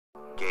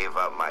gave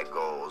up my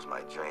goals, my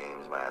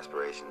dreams, my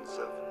aspirations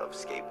of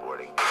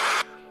skateboarding.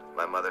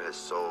 My mother has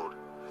sold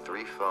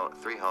three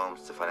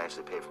homes to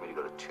financially pay for me to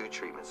go to 2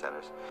 treatment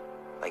centers.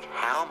 Like,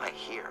 how am I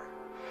here?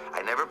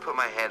 I never put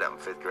my hand up in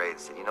 5th grade and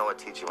said, you know what,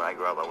 teacher, when I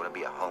grow up, I want to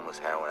be a homeless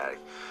heroin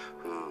addict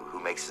who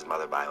makes his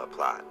mother buy him a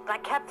plot. I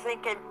kept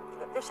thinking,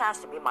 this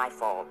has to be my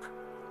fault.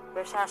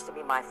 This has to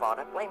be my fault.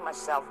 I blame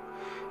myself.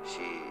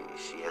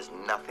 She has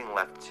nothing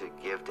left to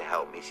give to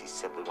help me. She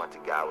simply went to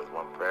God with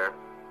one prayer.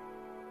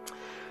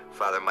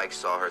 Father Mike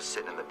saw her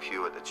sitting in the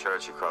pew at the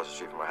church across the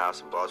street from her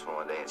house in Baltimore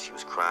one day, and she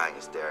was crying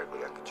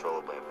hysterically,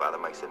 uncontrollably. And Father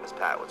Mike said, Miss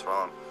Pat, what's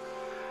wrong?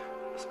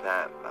 Miss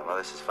Pat, my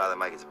mother says, Father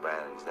Mike, it's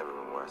Brandon. He's never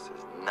been worse.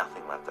 There's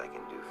nothing left I can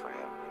do for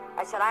him.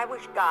 I said, I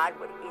wish God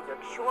would either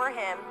cure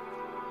him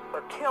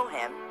or kill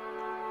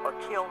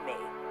me,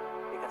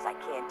 because I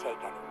can't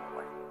take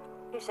anymore.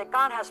 He said,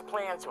 God has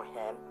plans for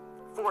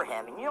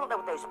him, and you don't know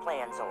what those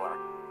plans are.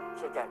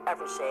 He said, don't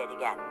ever say it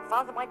again.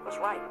 Father Mike was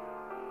right.